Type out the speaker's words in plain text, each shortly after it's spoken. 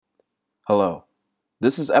Hello.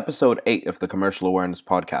 This is episode 8 of the Commercial Awareness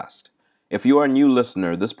Podcast. If you are a new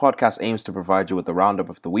listener, this podcast aims to provide you with a roundup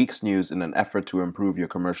of the week's news in an effort to improve your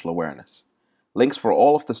commercial awareness. Links for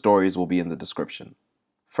all of the stories will be in the description.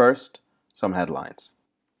 First, some headlines.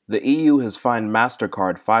 The EU has fined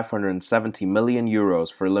MasterCard €570 million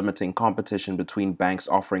for limiting competition between banks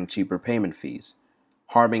offering cheaper payment fees,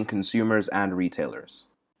 harming consumers and retailers.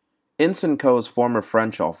 Inson&Co's former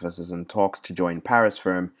French office is in talks to join Paris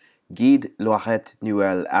firm Guide Loiret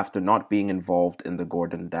Nuel after not being involved in the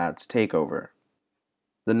Gordon Dads takeover.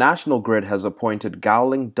 The National Grid has appointed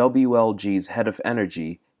Gowling WLG's head of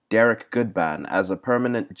energy, Derek Goodban, as a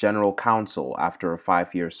permanent general counsel after a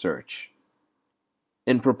 5-year search.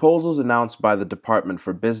 In proposals announced by the Department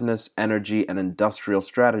for Business, Energy, and Industrial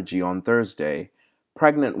Strategy on Thursday,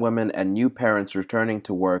 pregnant women and new parents returning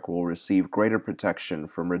to work will receive greater protection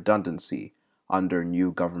from redundancy under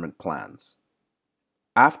new government plans.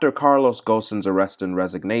 After Carlos Ghosn's arrest and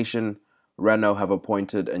resignation, Renault have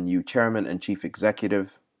appointed a new chairman and chief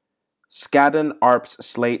executive. Skadden, Arps,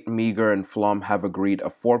 Slate, Meagher, and Flom have agreed a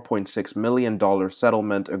 $4.6 million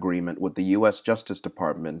settlement agreement with the U.S. Justice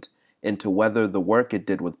Department into whether the work it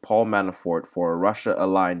did with Paul Manafort for a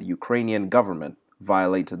Russia-aligned Ukrainian government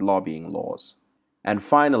violated lobbying laws. And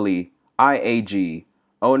finally, IAG,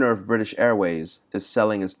 owner of British Airways, is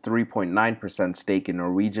selling its 3.9% stake in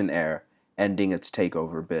Norwegian Air, ending its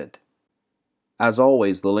takeover bid. As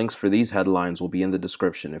always, the links for these headlines will be in the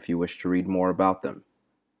description if you wish to read more about them.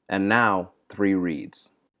 And now, 3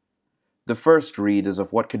 reads. The first read is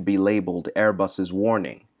of what could be labeled Airbus's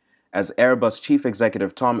warning, as Airbus chief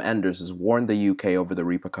executive Tom Enders has warned the UK over the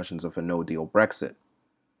repercussions of a no-deal Brexit.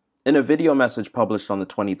 In a video message published on the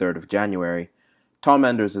 23rd of January, Tom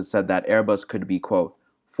Enders has said that Airbus could be, quote,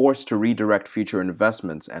 forced to redirect future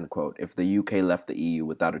investments, end quote, if the UK left the EU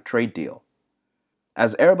without a trade deal.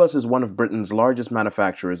 As Airbus is one of Britain's largest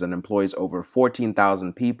manufacturers and employs over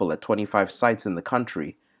 14,000 people at 25 sites in the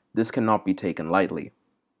country, this cannot be taken lightly.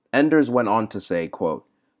 Enders went on to say, quote,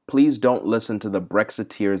 please don't listen to the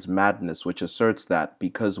Brexiteers' madness which asserts that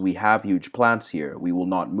because we have huge plants here, we will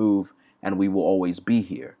not move and we will always be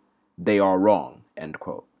here. They are wrong, end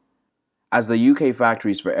quote. As the UK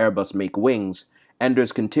factories for Airbus make wings,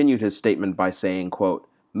 Enders continued his statement by saying, quote,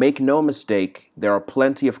 make no mistake, there are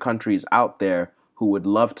plenty of countries out there who would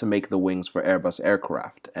love to make the wings for Airbus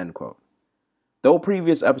aircraft, end quote. Though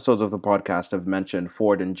previous episodes of the podcast have mentioned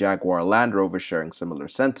Ford and Jaguar Land Rover sharing similar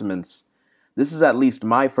sentiments, this is at least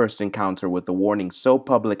my first encounter with the warning so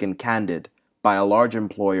public and candid by a large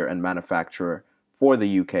employer and manufacturer for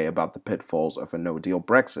the UK about the pitfalls of a no-deal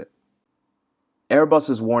Brexit.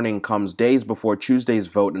 Airbus's warning comes days before Tuesday's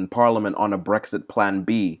vote in Parliament on a Brexit Plan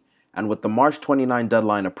B, and with the March 29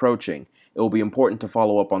 deadline approaching, it will be important to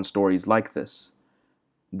follow up on stories like this.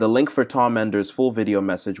 The link for Tom Enders' full video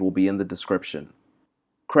message will be in the description.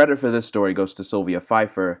 Credit for this story goes to Sylvia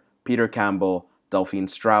Pfeiffer, Peter Campbell, Delphine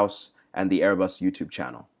Strauss, and the Airbus YouTube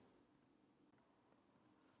channel.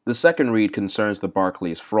 The second read concerns the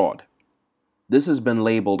Barclays Fraud. This has been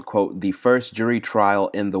labeled, quote, the first jury trial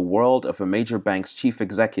in the world of a major bank's chief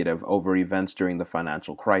executive over events during the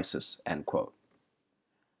financial crisis, end quote.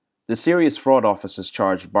 The Serious Fraud Office has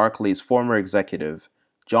charged Barclays' former executive,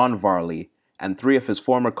 John Varley, and 3 of his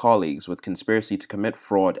former colleagues with conspiracy to commit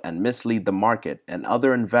fraud and mislead the market and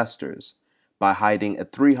other investors by hiding a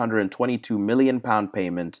 £322 million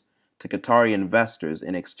payment to Qatari investors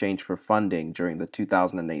in exchange for funding during the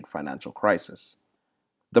 2008 financial crisis.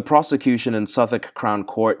 The prosecution in Suffolk Crown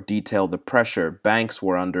Court detailed the pressure banks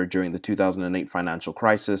were under during the 2008 financial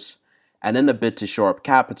crisis, and in a bid to shore up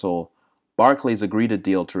capital, Barclays agreed a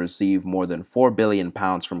deal to receive more than £4 billion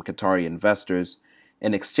from Qatari investors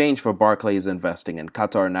in exchange for Barclays investing in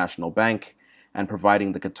Qatar National Bank and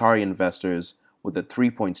providing the Qatari investors with a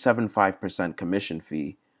 3.75% commission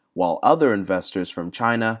fee, while other investors from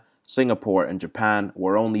China, Singapore, and Japan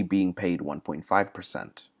were only being paid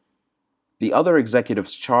 1.5%. The other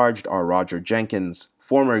executives charged are Roger Jenkins,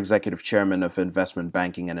 former executive chairman of investment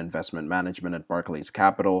banking and investment management at Barclays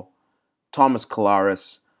Capital, Thomas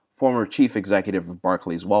Kalaris, former chief executive of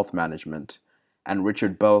Barclays Wealth Management, and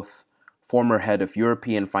Richard Both, former head of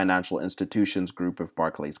European Financial Institutions Group of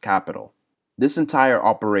Barclays Capital. This entire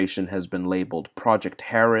operation has been labeled Project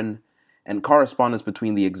Heron, and correspondence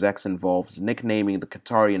between the execs involved nicknaming the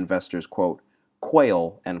Qatari investors, quote,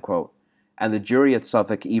 Quail, end quote, and the jury at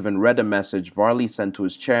Suffolk even read a message Varley sent to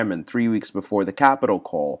his chairman 3 weeks before the capital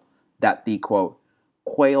call that the, quote,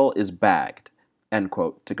 Quail is bagged, end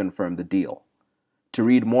quote, to confirm the deal. To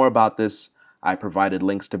read more about this, I provided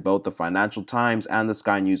links to both the Financial Times and the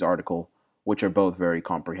Sky News article, which are both very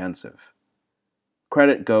comprehensive.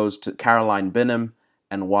 Credit goes to Caroline Binham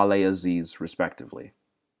and Wale Aziz, respectively.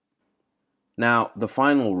 Now, the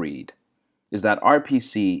final read is that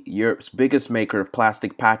RPC, Europe's biggest maker of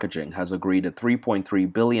plastic packaging, has agreed a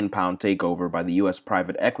 £3.3 billion takeover by the US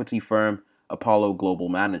private equity firm Apollo Global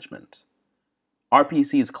Management.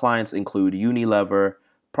 RPC's clients include Unilever,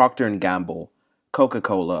 Procter & Gamble,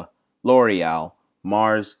 Coca-Cola, L'Oreal,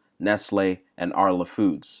 Mars, Nestle, and Arla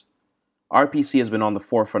Foods. RPC has been on the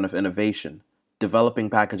forefront of innovation, developing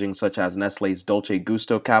packaging such as Nestle's Dolce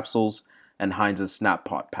Gusto capsules and Heinz's Snap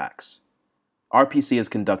Pot packs. RPC has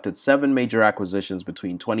conducted 7 major acquisitions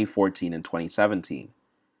between 2014 and 2017,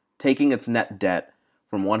 taking its net debt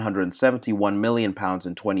from £171 million in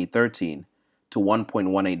 2013 to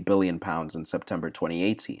 £1.18 billion in September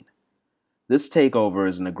 2018. This takeover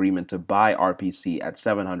is an agreement to buy RPC at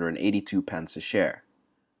 782 pence a share.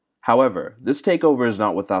 However, this takeover is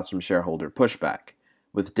not without some shareholder pushback,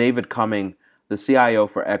 with David Cumming, the CIO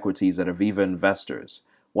for equities at Aviva Investors,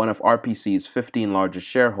 one of RPC's 15 largest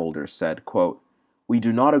shareholders, said, quote, "We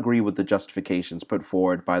do not agree with the justifications put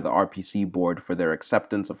forward by the RPC board for their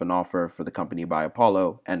acceptance of an offer for the company by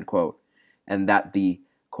Apollo," end quote, and that the,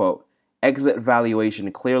 quote, "exit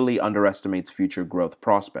valuation clearly underestimates future growth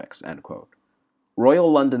prospects," end quote. Royal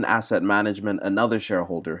London Asset Management, another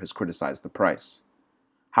shareholder, has criticized the price.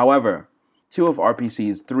 However, 2 of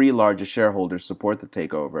RPC's 3 largest shareholders support the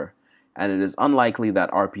takeover, and it is unlikely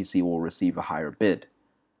that RPC will receive a higher bid.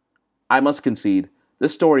 I must concede,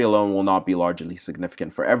 this story alone will not be largely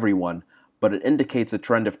significant for everyone, but it indicates a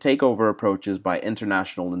trend of takeover approaches by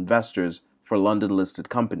international investors for London-listed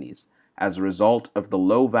companies as a result of the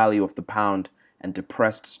low value of the pound and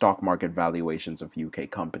depressed stock market valuations of UK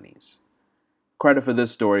companies. Credit for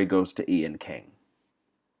this story goes to Ian King.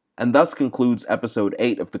 And thus concludes episode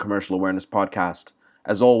 8 of the Commercial Awareness Podcast.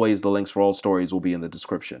 As always, the links for all stories will be in the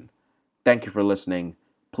description. Thank you for listening.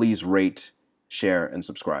 Please rate, share, and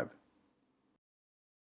subscribe.